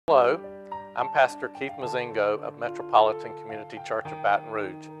Hello, I'm Pastor Keith Mozingo of Metropolitan Community Church of Baton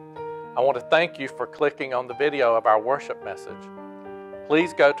Rouge. I want to thank you for clicking on the video of our worship message.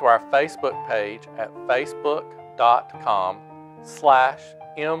 Please go to our Facebook page at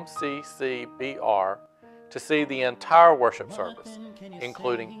facebook.com/MCCBR to see the entire worship service,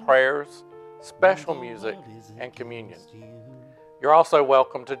 including prayers, special music, and communion. You're also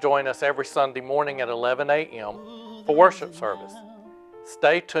welcome to join us every Sunday morning at 11 a.m. for worship service.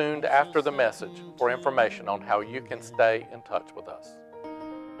 Stay tuned after the message for information on how you can stay in touch with us.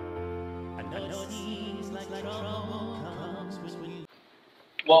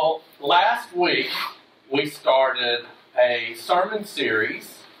 Well, last week we started a sermon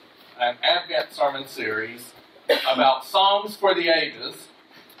series, an Advent sermon series about Songs for the Ages.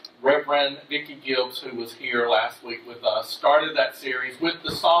 Reverend Vicki Gibbs, who was here last week with us, started that series with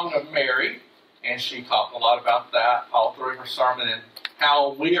the Song of Mary, and she talked a lot about that all through her sermon and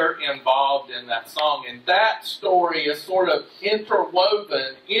how we are involved in that song. And that story is sort of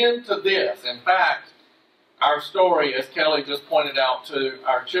interwoven into this. In fact, our story, as Kelly just pointed out to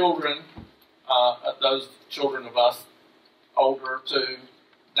our children, those children of us older too,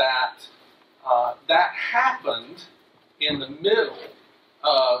 that happened in the middle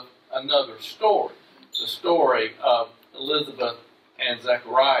of another story, the story of Elizabeth and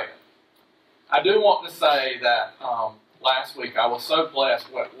Zechariah. I do want to say that last week I was so blessed,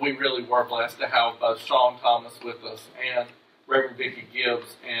 we really were blessed to have both Sean Thomas with us and Reverend Vicki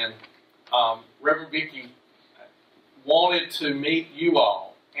Gibbs. And Reverend Vicki wanted to meet you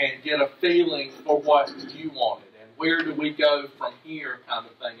all and get a feeling for what you wanted and where do we go from here kind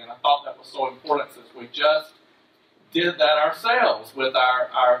of thing. And I thought that was so important since we just did that ourselves with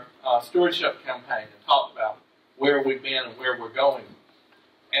our stewardship campaign and talked about where we've been and where we're going.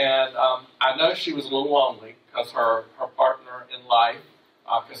 And I know she was a little lonely because her partner in life,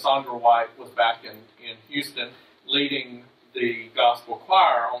 Cassandra White, was back in Houston leading the gospel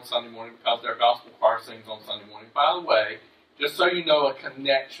choir on Sunday morning because their gospel choir sings on Sunday morning. By the way, just so you know a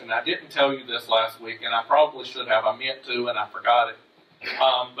connection, I didn't tell you this last week, and I probably should have. I meant to, and I forgot it.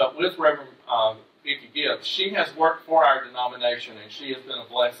 But with Reverend Vicki Gibbs, she has worked for our denomination, and she has been a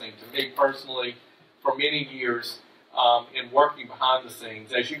blessing to me personally for many years in working behind the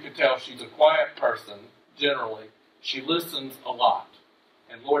scenes. As you can tell, she's a quiet person, generally. She listens a lot.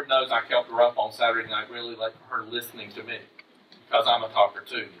 And Lord knows I kept her up on Saturday night really late for her listening to me, because I'm a talker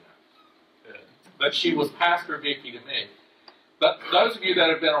too, But she was Pastor Vicki to me. But those of you that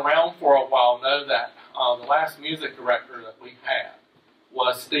have been around for a while know that the last music director that we had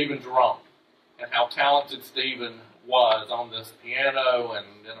was Stephen Jerome, and how talented Stephen was on this piano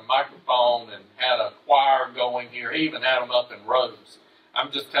and a microphone and had a choir going here. He even had them up in rows. I'm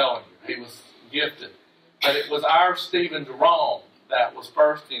just telling you, he was gifted. But it was our Stephen Jerome that was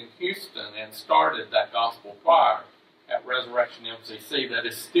first in Houston and started that gospel choir at Resurrection MCC that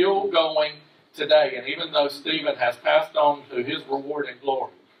is still going today. And even though Stephen has passed on to his reward and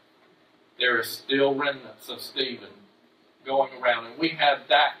glory, there is still remnants of Stephen going around. And we had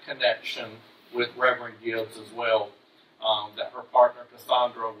that connection with Reverend Gibbs as well, that her partner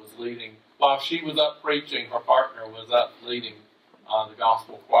Cassandra was leading. While she was up preaching, her partner was up leading the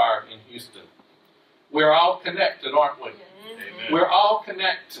gospel choir in Houston. We're all connected, aren't we? Amen. We're all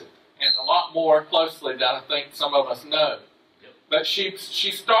connected, and a lot more closely than I think some of us know. Yep. But she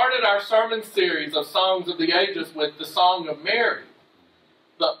started our sermon series of Songs of the Ages with the Song of Mary.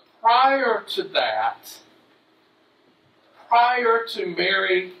 But prior to that, prior to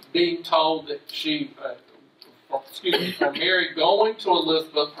Mary being told that for Mary going to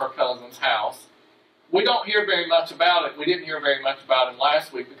Elizabeth, her cousin's house, we don't hear very much about it. We didn't hear very much about it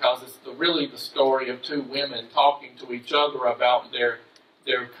last week because it's really the story of two women talking to each other about their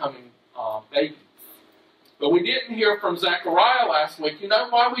coming babies. But we didn't hear from Zechariah last week. You know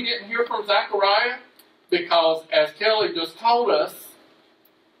why we didn't hear from Zechariah? Because, as Kelly just told us,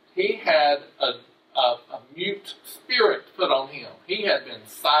 he had a mute spirit put on him. He had been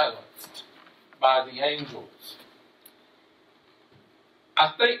silenced by the angels. I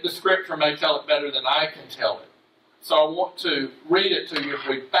think the scripture may tell it better than I can tell it. So I want to read it to you. If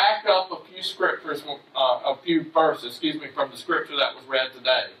we back up a few scriptures, a few verses, from the scripture that was read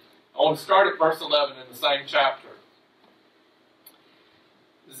today. I want to start at verse 11 in the same chapter.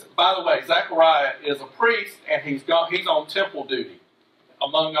 By the way, Zechariah is a priest, and he's on temple duty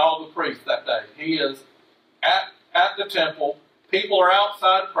among all the priests that day. He is at the temple. People are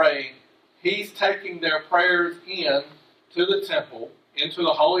outside praying. He's taking their prayers in to the temple, into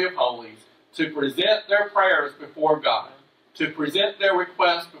the Holy of Holies, to present their prayers before God, to present their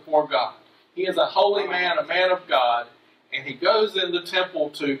requests before God. He is a holy man, a man of God, and he goes in the temple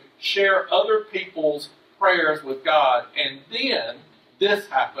to share other people's prayers with God, and then this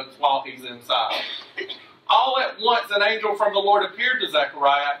happens while he's inside. All at once an angel from the Lord appeared to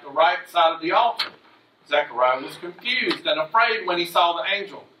Zechariah at the right side of the altar. Zechariah was confused and afraid when he saw the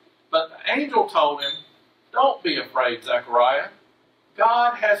angel. But the angel told him, "Don't be afraid, Zechariah.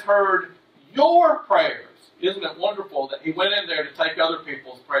 God has heard your prayers." Isn't it wonderful that he went in there to take other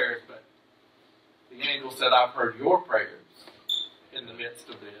people's prayers, but the angel said, "I've heard your prayers in the midst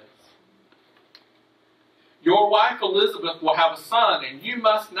of this. Your wife Elizabeth will have a son, and you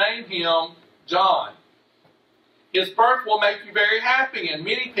must name him John. His birth will make you very happy, and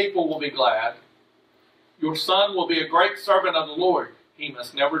many people will be glad. Your son will be a great servant of the Lord. He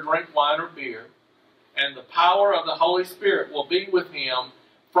must never drink wine or beer, and the power of the Holy Spirit will be with him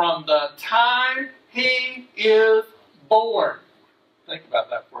from the time he is born." Think about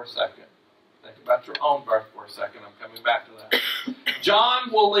that for a second. Think about your own birth for a second. I'm coming back to that.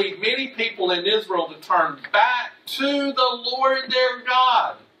 "John will lead many people in Israel to turn back to the Lord their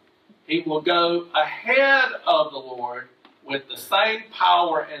God. He will go ahead of the Lord with the same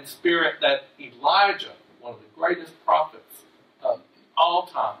power and spirit that Elijah, one of the greatest prophets of all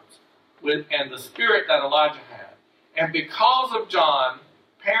times, and the spirit that Elijah had. And because of John,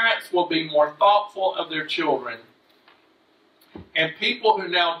 parents will be more thoughtful of their children. And people who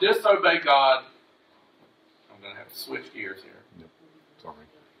now disobey God," I'm going to have to switch gears here. Yep. Sorry.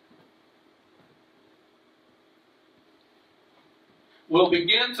 "Will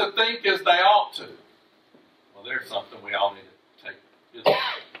begin to think as they ought to." Well, there's something we all need to take. Isn't it?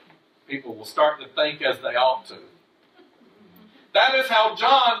 People will start to think as they ought to. "That is how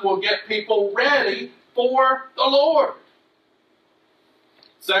John will get people ready for the Lord."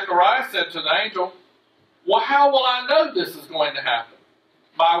 Zechariah said to the angel, "Well, how will I know this is going to happen?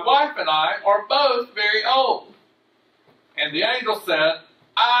 My wife and I are both very old." And the angel said,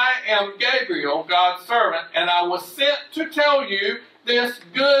 "I am Gabriel, God's servant, and I was sent to tell you this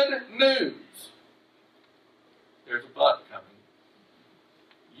good news." There's a but coming.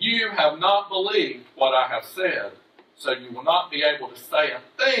 "You have not believed what I have said, so you will not be able to say a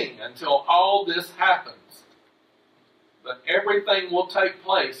thing until all this happens. But everything will take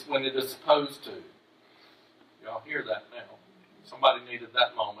place when it is supposed to." Y'all hear that now? Somebody needed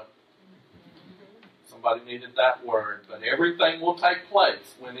that moment. Somebody needed that word. But everything will take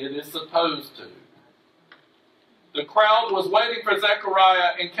place when it is supposed to. The crowd was waiting for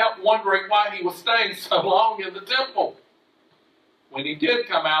Zechariah and kept wondering why he was staying so long in the temple. When he did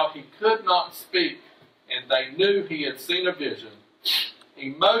come out, he could not speak, and they knew he had seen a vision. He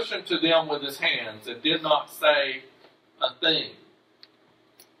motioned to them with his hands and did not say a thing.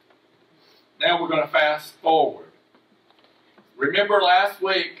 Now we're going to fast forward. Remember last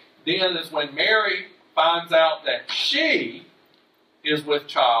week, then is when Mary finds out that she is with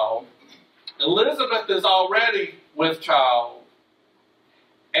child. Elizabeth is already with child.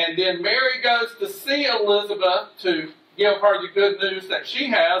 And then Mary goes to see Elizabeth to give her the good news that she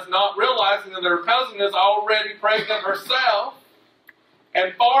has, not realizing that her cousin is already pregnant herself.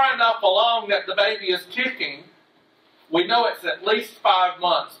 And far enough along that the baby is kicking. We know it's at least 5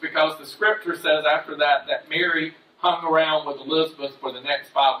 months because the scripture says after that Mary hung around with Elizabeth for the next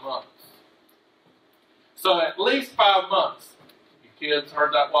 5 months. So at least 5 months. You kids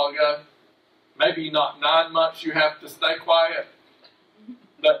heard that a while ago? Maybe not 9 months you have to stay quiet.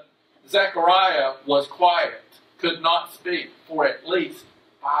 But Zechariah was quiet, could not speak for at least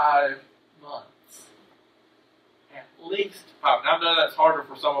 5 months. At least 5. Now I know that's harder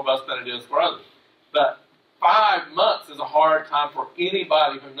for some of us than it is for others. But 5 months is a hard time for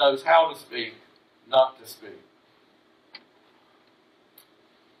anybody who knows how to speak, not to speak.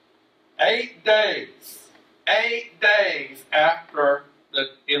 8 days after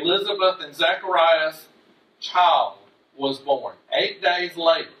Elizabeth and Zechariah's child was born, 8 days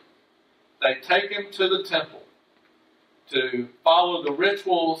later, they take him to the temple to follow the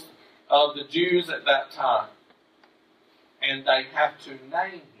rituals of the Jews at that time. And they have to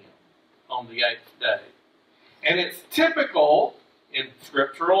name him on the 8th day. And it's typical in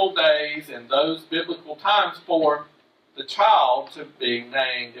scriptural days, in those biblical times, for the child to be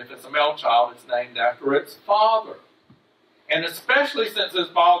named, if it's a male child, it's named after its father. And especially since his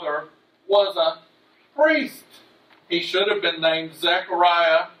father was a priest, he should have been named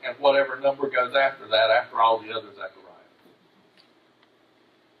Zechariah, and whatever number goes after that, after all the other Zechariah.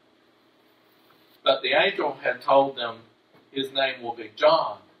 But the angel had told them his name will be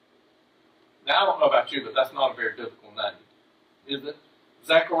John. Now, I don't know about you, but that's not a very biblical name, is it?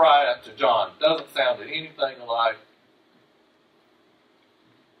 Zechariah to John. Doesn't sound anything alike.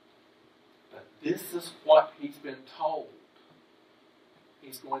 But this is what he's been told.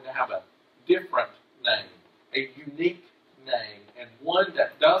 he's going to have a different name, a unique name, and one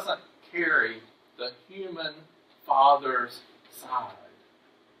that doesn't carry the human father's side.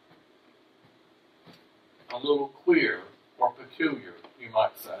 A little queer or peculiar, you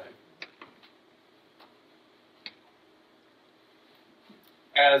might say.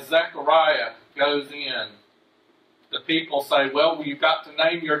 As Zechariah goes in, the people say, well, you've got to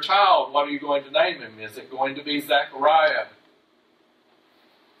name your child. What are you going to name him? Is it going to be Zechariah?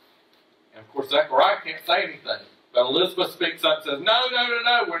 And of course, Zechariah can't say anything. But Elizabeth speaks up and says, no,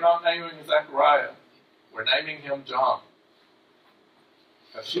 we're not naming him Zechariah. We're naming him John.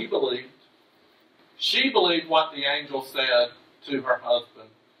 Because she believed. She believed what the angel said to her husband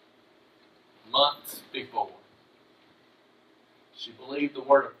months before. She believed the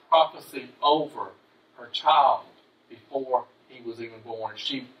word of prophecy over her child before he was even born.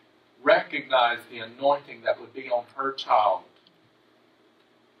 She recognized the anointing that would be on her child.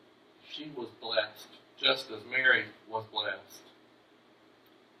 She was blessed, just as Mary was blessed.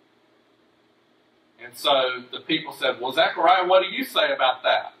 And so the people said, well, Zechariah, what do you say about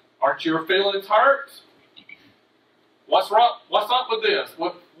that? Aren't your feelings hurt? What's up with this?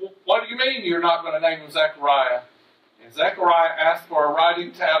 What do you mean you're not going to name him Zechariah? And Zechariah asked for a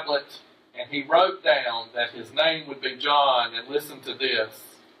writing tablet, and he wrote down that his name would be John, and listen to this.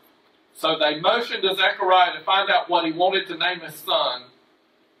 So they motioned to Zechariah to find out what he wanted to name his son.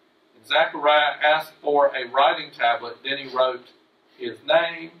 And Zechariah asked for a writing tablet. Then he wrote, his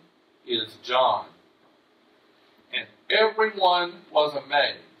name is John. And everyone was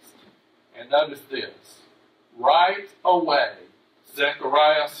amazed. And notice this. Right away,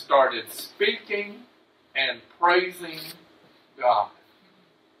 Zechariah started speaking and praising God.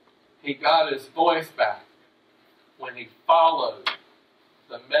 He got his voice back when he followed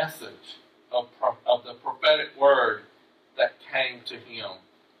the message of the prophetic word that came to him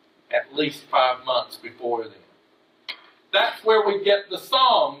at least 5 months before then. That's where we get the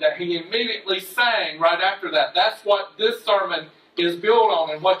song that he immediately sang right after that. That's what this sermon is built on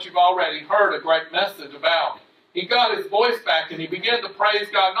and what you've already heard a great message about. He got his voice back and he began to praise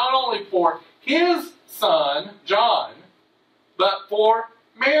God not only for his son, John, but for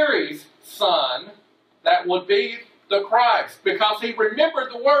Mary's son, that would be the Christ, because he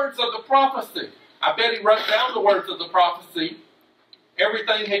remembered the words of the prophecy. I bet he wrote down the words of the prophecy,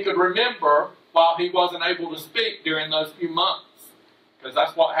 everything he could remember while he wasn't able to speak during those few months. Because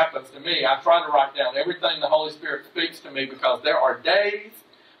that's what happens to me. I try to write down everything the Holy Spirit speaks to me, because there are days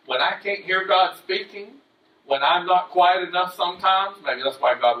when I can't hear God speaking, when I'm not quiet enough sometimes. Maybe that's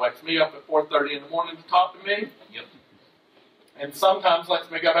why God wakes me up at 4:30 in the morning to talk to me. Yep. And sometimes lets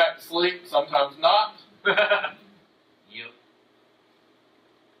me go back to sleep, sometimes not. Yep.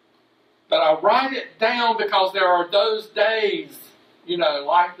 But I write it down because there are those days,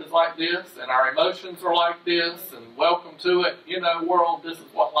 life is like this, and our emotions are like this, and welcome to it, world, this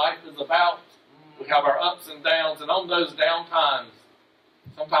is what life is about. We have our ups and downs, and on those down times,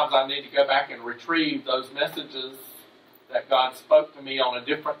 sometimes I need to go back and retrieve those messages that God spoke to me on a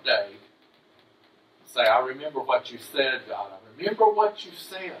different day. Say, I remember what you said, God. I remember what you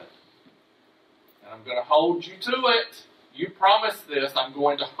said. And I'm going to hold you to it. You promised this. I'm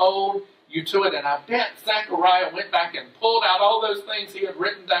going to hold you to it. And I bet Zechariah went back and pulled out all those things he had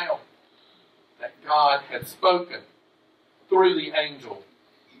written down that God had spoken through the angel.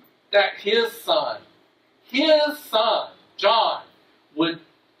 That his son, John, would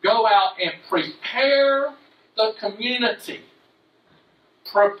go out and prepare the community,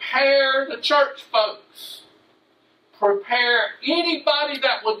 prepare the church folks, prepare anybody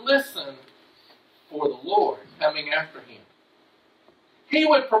that would listen for the Lord coming after him. He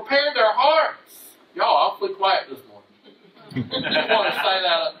would prepare their hearts. Y'all are awfully quiet this morning. I want to say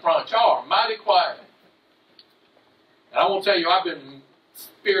that up front. Y'all are mighty quiet. And I will tell you, I've been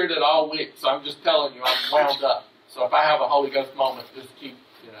spirited all week, so I'm just telling you, I'm wound up. So if I have a Holy Ghost moment, just keep,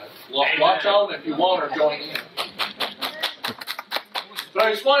 watch on if you want or join in. But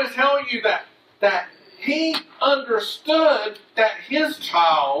I just want to tell you that he understood that his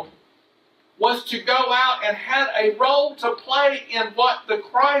child was to go out and had a role to play in what the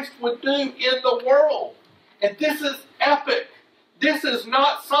Christ would do in the world. And this is epic. This is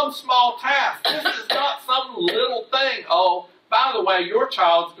not some small task. This is not some little thing. Oh, by the way, your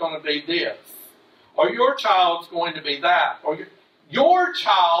child's going to be this. Or your child's going to be that. Or your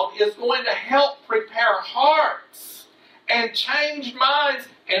child is going to help prepare hearts and change minds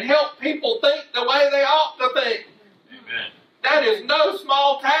and help people think the way they ought to think. Amen. That is no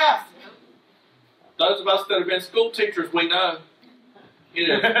small task. Those of us that have been school teachers, we know.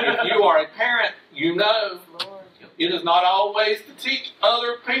 If you are a parent, you know. It is not always to teach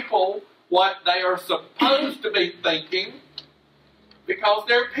other people what they are supposed to be thinking, because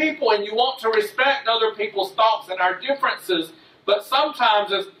they're people and you want to respect other people's thoughts and our differences. But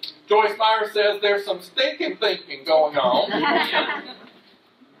sometimes, as Joyce Meyer says, there's some stinking thinking going on.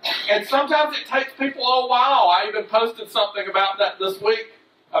 And sometimes it takes people a while. I even posted something about that this week,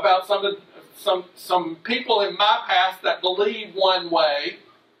 about some people in my past that believe one way,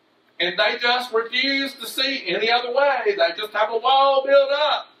 and they just refuse to see any other way. They just have a wall built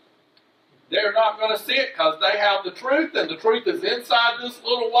up. They're not going to see it because they have the truth, and the truth is inside this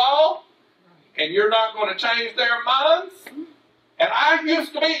little wall, and you're not going to change their minds. And I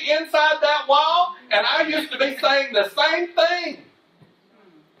used to be inside that wall, and I used to be saying the same thing.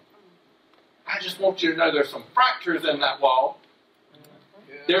 I just want you to know there's some fractures in that wall.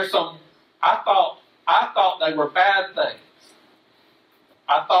 There's some, I thought they were bad things.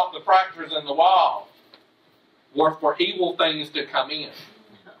 I thought the fractures in the wall were for evil things to come in.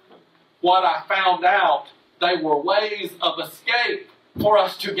 What I found out, they were ways of escape for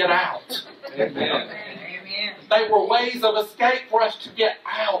us to get out. Amen. They were ways of escape for us to get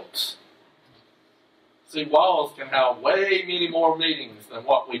out. See, walls can have way many more meanings than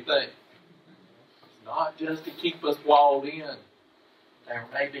what we think. It's not just to keep us walled in. There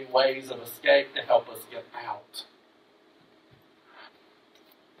may be ways of escape to help us get out.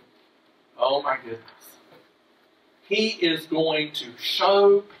 Oh my goodness. He is going to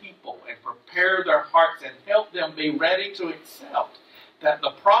show people and prepare their hearts and help them be ready to accept that the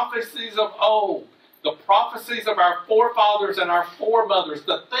prophecies of old, the prophecies of our forefathers and our foremothers,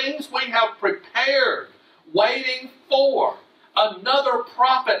 the things we have prepared, waiting for, another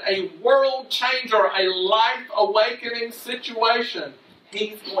prophet, a world changer, a life awakening situation,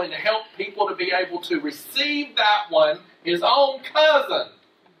 he's going to help people to be able to receive that one, his own cousin,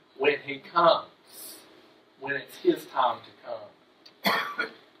 when he comes, when it's his time to come.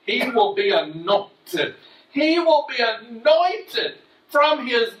 He will be anointed. He will be anointed from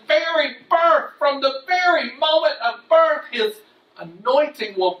his very birth, from the very moment of birth. His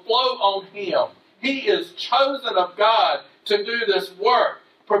anointing will flow on him. He is chosen of God to do this work,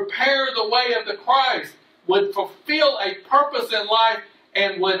 prepare the way of the Christ, would fulfill a purpose in life,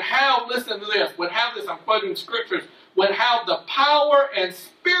 and would have, listen to this, would have this, I'm quoting scriptures, would have the power and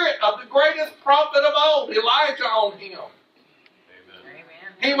spirit of the greatest prophet of old, Elijah, on him. Amen.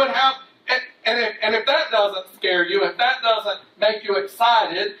 He would have, and if that doesn't scare you, if that doesn't make you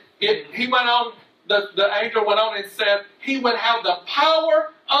excited, he went on, the angel went on and said, he would have the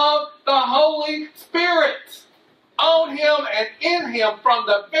power of the Holy Spirit on him and in him from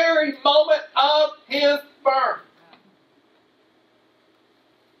the very moment of his birth.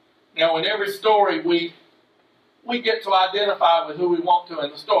 Now, in every story, we get to identify with who we want to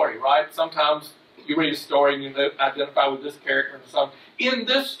in the story, right? Sometimes you read a story and you identify with this character and some. In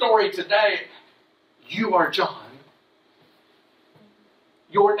this story today, you are John.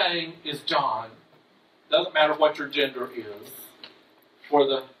 Your name is John. Doesn't matter what your gender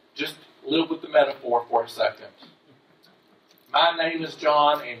is. Just live with the metaphor for a second. My name is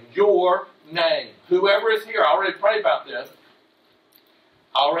John, and your name. Whoever is here, I already prayed about this.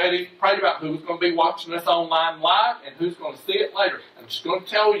 I already prayed about who's going to be watching this online live and who's going to see it later. I'm just going to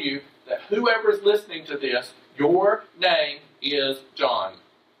tell you that whoever is listening to this, your name is John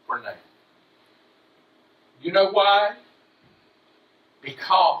for name. You know why?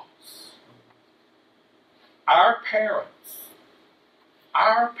 Because our parents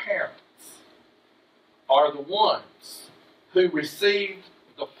are the ones who received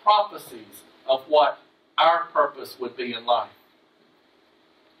the prophecies of what our purpose would be in life.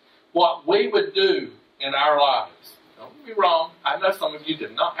 What we would do in our lives. Don't get me wrong, I know some of you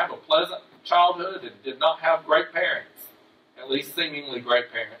did not have a pleasant childhood and did not have great parents, at least seemingly great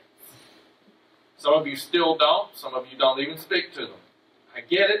parents. Some of you still don't, some of you don't even speak to them. I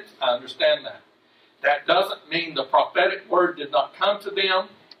get it, I understand that. That doesn't mean the prophetic word did not come to them.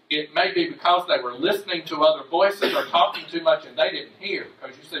 It may be because they were listening to other voices or talking too much and they didn't hear.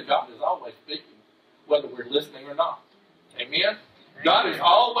 Because you see, God is always speaking, whether we're listening or not. Amen? God is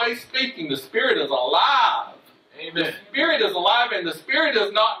always speaking. The Spirit is alive. Amen. The Spirit is alive and the Spirit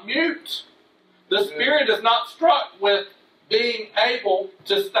is not mute. The Spirit is not struck with being able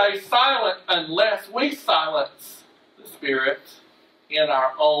to stay silent unless we silence the Spirit in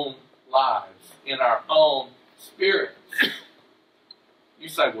our own lives, in our own spirits. You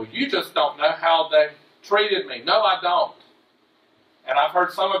say, well, you just don't know how they treated me. No, I don't. And I've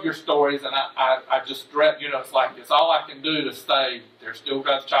heard some of your stories, and I just dread, it's like it's all I can do to say, they're still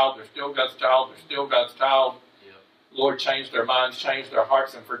God's child, they're still God's child, they're still God's child. Yep. Lord, change their minds, change their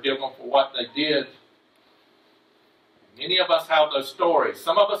hearts, and forgive them for what they did. Many of us have those stories.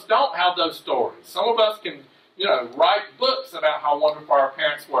 Some of us don't have those stories. Some of us can, write books about how wonderful our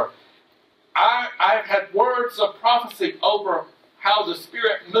parents were. I've had words of prophecy over how the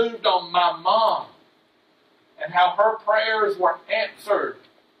Spirit moved on my mom and how her prayers were answered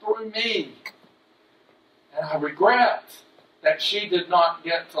through me. And I regret that she did not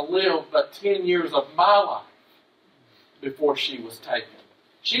get to live but 10 years of my life before she was taken.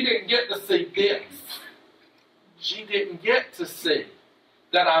 She didn't get to see this. She didn't get to see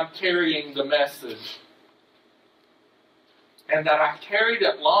that I'm carrying the message and that I carried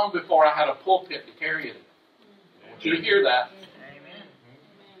it long before I had a pulpit to carry it in. I want you to hear that. Amen.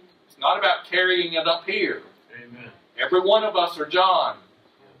 It's not about carrying it up here. Amen. Every one of us are John.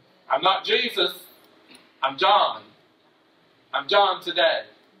 I'm not Jesus. I'm John. I'm John today.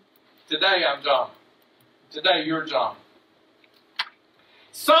 Today I'm John. Today you're John.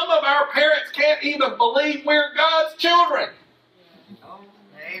 Some of our parents can't even believe we're God's children.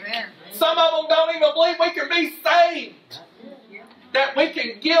 Amen. Some of them don't even believe we can be saved. That we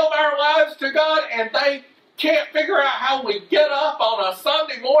can give our lives to God, and they can't figure out how we get up on a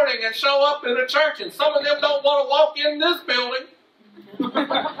Sunday morning and show up in a church. And some of them don't want to walk in this building.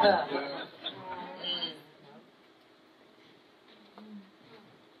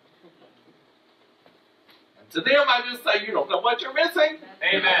 And to them, I just say, you don't know what you're missing.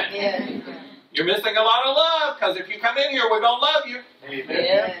 Amen. Yeah. You're missing a lot of love, because if you come in here, we're going to love you. Amen.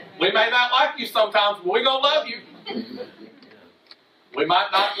 Yeah. We may not like you sometimes, but we're going to love you. We might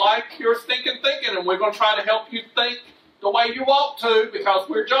not like your stinking thinking, and we're going to try to help you think the way you ought to, because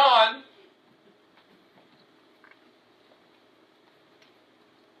we're John.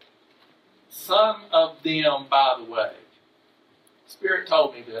 Some of them, by the way, Spirit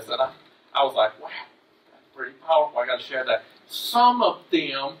told me this, and I was like, wow, that's pretty powerful. I got to share that. Some of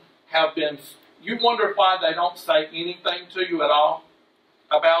them have been, you wonder why they don't say anything to you at all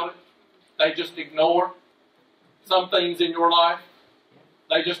about it. They just ignore some things in your life.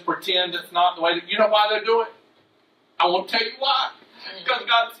 They just pretend it's not the way that, you know why they do it? I won't tell you why. Because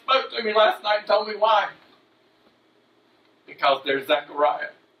God spoke to me last night and told me why. Because there's Zechariah.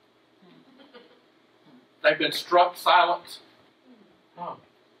 They've been struck silent.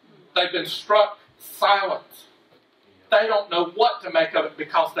 They've been struck silent. They don't know what to make of it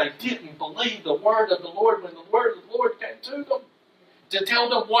because they didn't believe the word of the Lord when the word of the Lord came to them to tell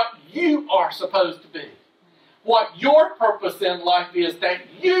them what you are supposed to be. What your purpose in life is, that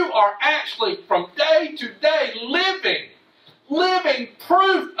you are actually from day to day living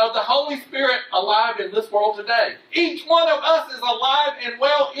proof of the Holy Spirit alive in this world today. Each one of us is alive and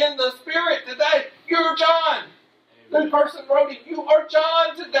well in the Spirit today. You're John. This person wrote it. You are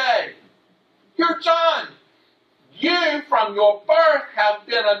John today. You're John. You, from your birth, have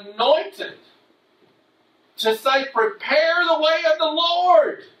been anointed to say, prepare the way of the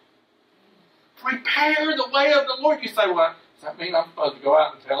Lord. Prepare the way of the Lord. You say, well, does that mean I'm supposed to go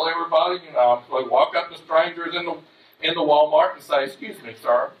out and tell everybody? I'm supposed to walk up to strangers in the Walmart and say, excuse me,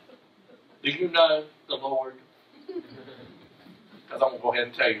 sir, do you know the Lord? Because I'm going to go ahead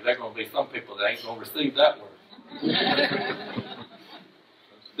and tell you, there are going to be some people that ain't going to receive that word.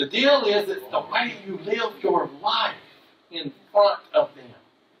 The deal is, it's the way you live your life in front of them.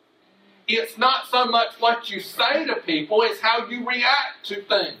 It's not so much what you say to people, it's how you react to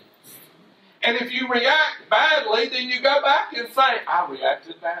things. And if you react badly, then you go back and say, I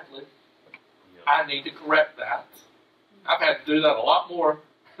reacted badly. I need to correct that. I've had to do that a lot more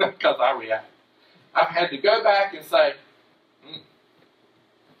because I react. I've had to go back and say,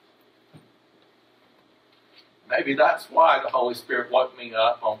 maybe that's why the Holy Spirit woke me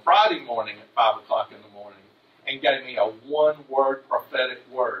up on Friday morning at 5 o'clock in the morning and gave me a one-word prophetic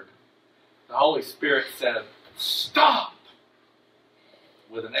word. The Holy Spirit said, stop!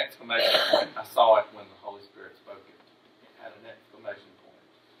 With an exclamation point. I saw it when the Holy Spirit spoke it. It had an exclamation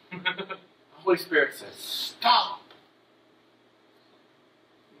point. The Holy Spirit says, stop!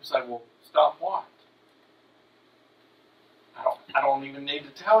 You say, well, stop what? I don't even need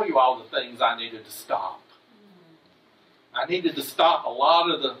to tell you all the things I needed to stop. I needed to stop a lot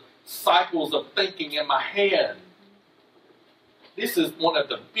of the cycles of thinking in my head. This is one of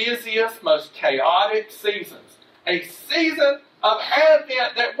the busiest, most chaotic seasons. A season of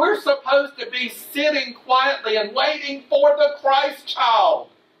Advent that we're supposed to be sitting quietly and waiting for the Christ child.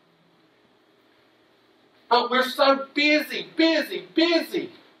 But we're so busy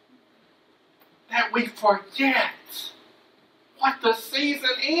that we forget what the season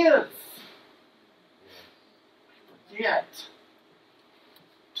is. We forget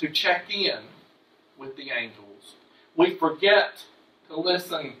to check in with the angels. We forget to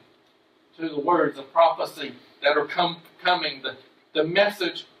listen to the words of prophecy that are coming, the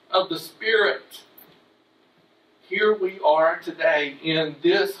message of the Spirit. Here we are today in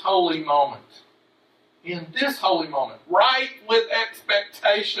this holy moment. In this holy moment, right with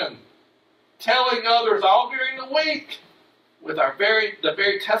expectation, telling others all during the week with the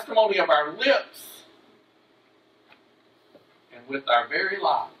very testimony of our lips and with our very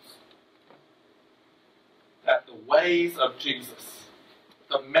lives that the ways of Jesus,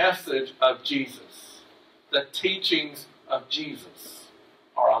 the message of Jesus, the teachings of Jesus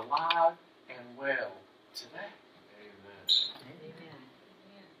are alive and well today.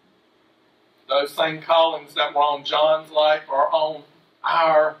 Those same callings that were on John's life are on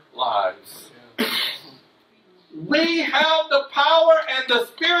our lives. We have the power and the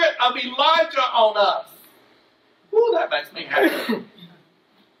spirit of Elijah on us. Ooh, that makes me happy.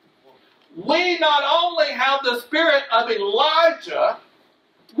 We not only have the spirit of Elijah,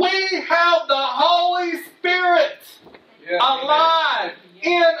 we have the Holy Spirit alive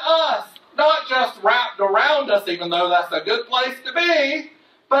in us. Not just wrapped around us, even though that's a good place to be,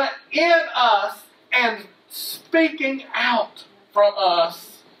 but in us and speaking out from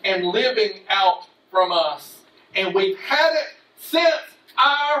us and living out from us. And we've had it since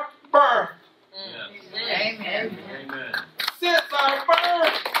our birth. Amen. Amen. Since our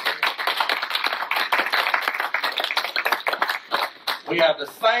birth. We have the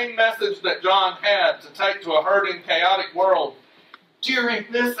same message that John had to take to a hurting, chaotic world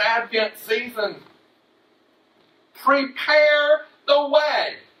during this Advent season. Prepare the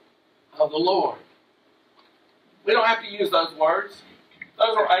way of the Lord. We don't have to use those words.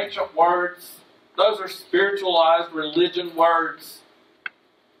 Those are ancient words. Those are spiritualized religion words.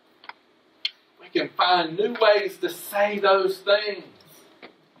 We can find new ways to say those things.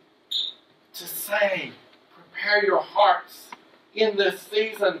 To say, prepare your hearts. In this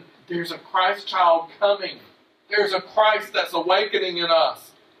season, there's a Christ child coming. There's a Christ that's awakening in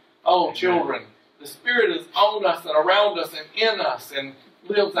us. Oh, children, the Spirit is on us and around us and in us and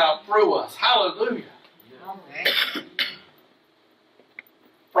lives out through us. Hallelujah. Amen.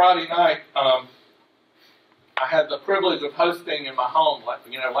 Friday night, I had the privilege of hosting in my home.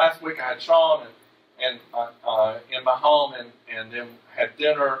 Last week I had Sean and in my home and then had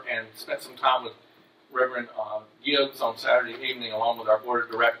dinner and spent some time with Reverend Gibbs on Saturday evening along with our board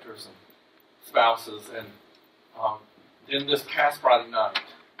of directors and spouses. And then this past Friday night,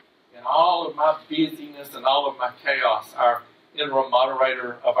 in all of my busyness and all of my chaos, our interim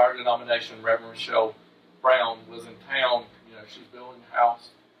moderator of our denomination, Reverend Michelle Brown, was in town. She's building a house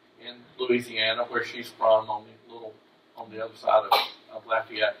in Louisiana, where she's from, on the other side of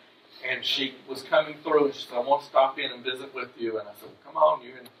Lafayette. And she was coming through, and she said, "I want to stop in and visit with you." And I said, "Well, come on,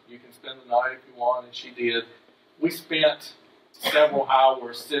 you can spend the night if you want." And she did. We spent several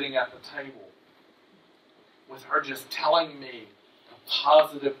hours sitting at the table with her, just telling me the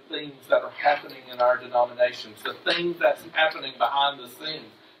positive things that are happening in our denominations, the things that's happening behind the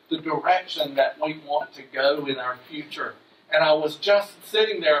scenes, the direction that we want to go in our future. And I was just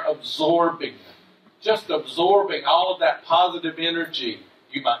sitting there absorbing all of that positive energy.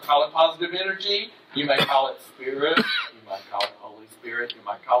 You might call it positive energy. You may call it spirit. You might call it Holy Spirit. You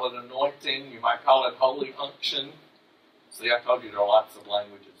might call it anointing. You might call it holy unction. See, I told you there are lots of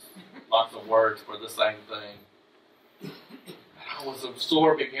languages, lots of words for the same thing. I was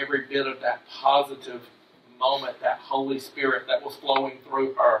absorbing every bit of that positive moment, that Holy Spirit that was flowing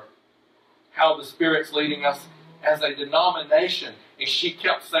through her. How the Spirit's leading us as a denomination. And she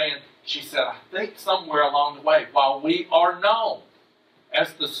kept saying, she said, "I think somewhere along the way, while we are known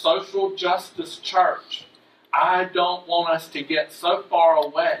as the social justice church, I don't want us to get so far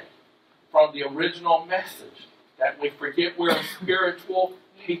away from the original message that we forget we're a spiritual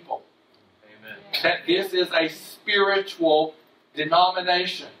people." Amen. That this is a spiritual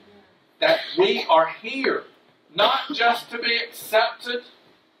denomination. That we are here not just to be accepted.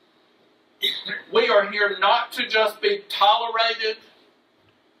 We are here not to just be tolerated.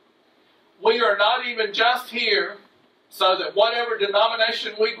 We are not even just here so that whatever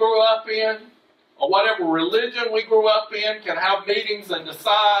denomination we grew up in or whatever religion we grew up in can have meetings and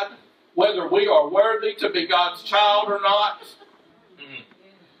decide whether we are worthy to be God's child or not.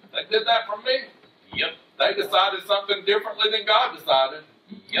 They did that for me. Yep. They decided something differently than God decided.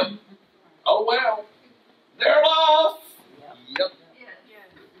 Yep. Oh well. They're lost. Yep.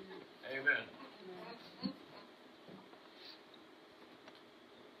 Amen.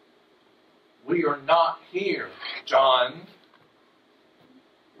 We are not here, John.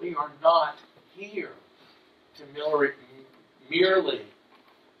 We are not here to merely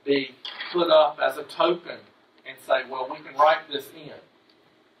be put up as a token and say, well, we can write this in.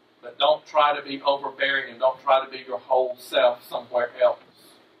 But don't try to be overbearing and don't try to be your whole self somewhere else.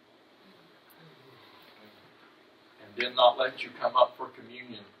 And did not let you come up for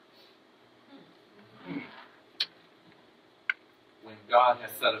communion when God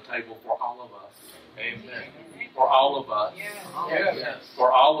has set a table for all of us. Amen. For all of us. Yes.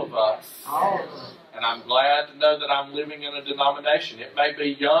 For all of us. All of us. And I'm glad to know that I'm living in a denomination. It may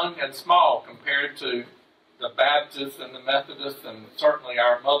be young and small compared to the Baptists and the Methodists and certainly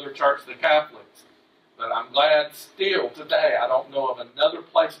our mother church, the Catholics. But I'm glad still today I don't know of another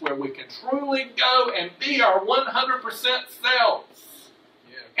place where we can truly go and be our 100% selves.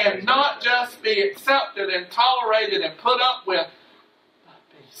 And not just be accepted and tolerated and put up with, but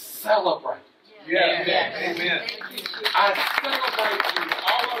be celebrated. Yes. Yes. Amen. I celebrate you,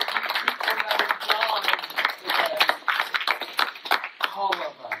 all of you people named John today. All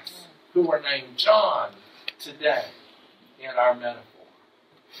of us who are named John today in our metaphor.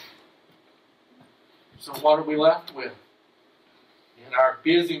 So what are we left with? In our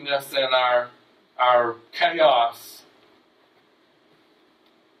busyness and our chaos,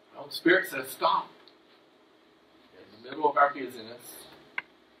 well, the Spirit says stop. In the middle of our busyness,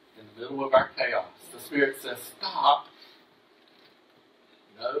 in the middle of our chaos, the Spirit says stop.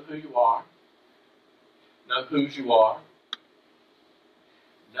 Know who you are. Know whose you are.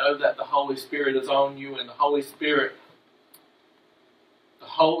 Know that the Holy Spirit is on you, and the Holy Spirit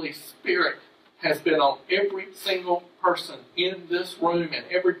has been on every single person in this room and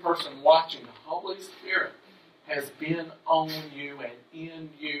every person watching. The Holy Spirit has been on you and in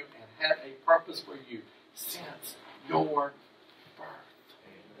you and had a purpose for you since your birth.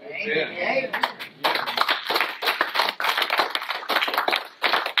 Amen.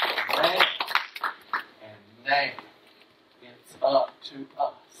 Now, it's up to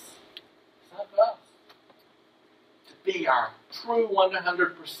us. It's up to us to be our true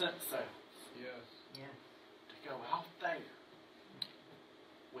 100% self. To go out there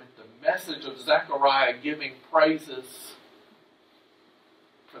with the message of Zechariah giving praises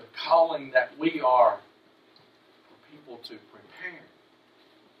for the calling that we are for people to prepare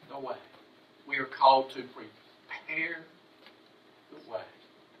the way. We are called to prepare the way.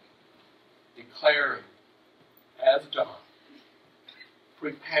 Declaring as John,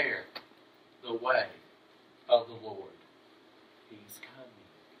 prepare the way of the Lord. He's coming.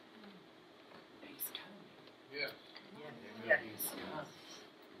 He's coming. Yes. He's coming.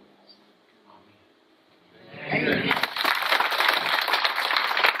 Amen. Amen.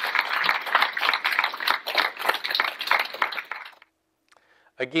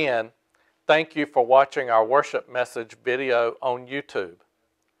 Again, thank you for watching our worship message video on YouTube.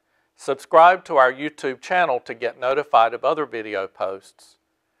 Subscribe to our YouTube channel to get notified of other video posts.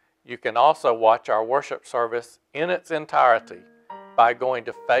 You can also watch our worship service in its entirety by going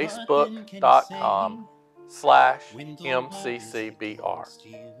to facebook.com/MCCBR.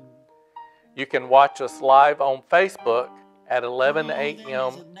 You can watch us live on Facebook at 11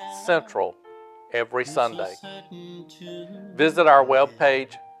 a.m. Central every Sunday. Visit our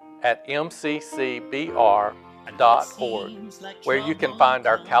webpage at MCCBR.org, where you can find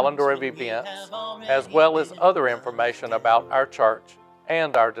our calendar of events, as well as other information about our church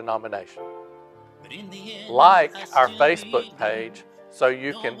and our denomination. Like our Facebook page so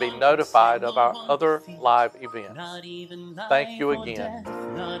you can be notified of our other live events. Thank you again,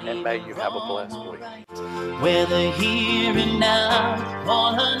 and may you have a blessed week. Whether here and now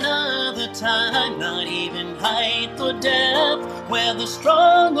or another time, not even height or depth, whether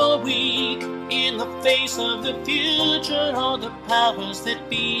strong or weak, in the face of the future or the powers that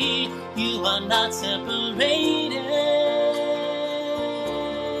be, you are not separated.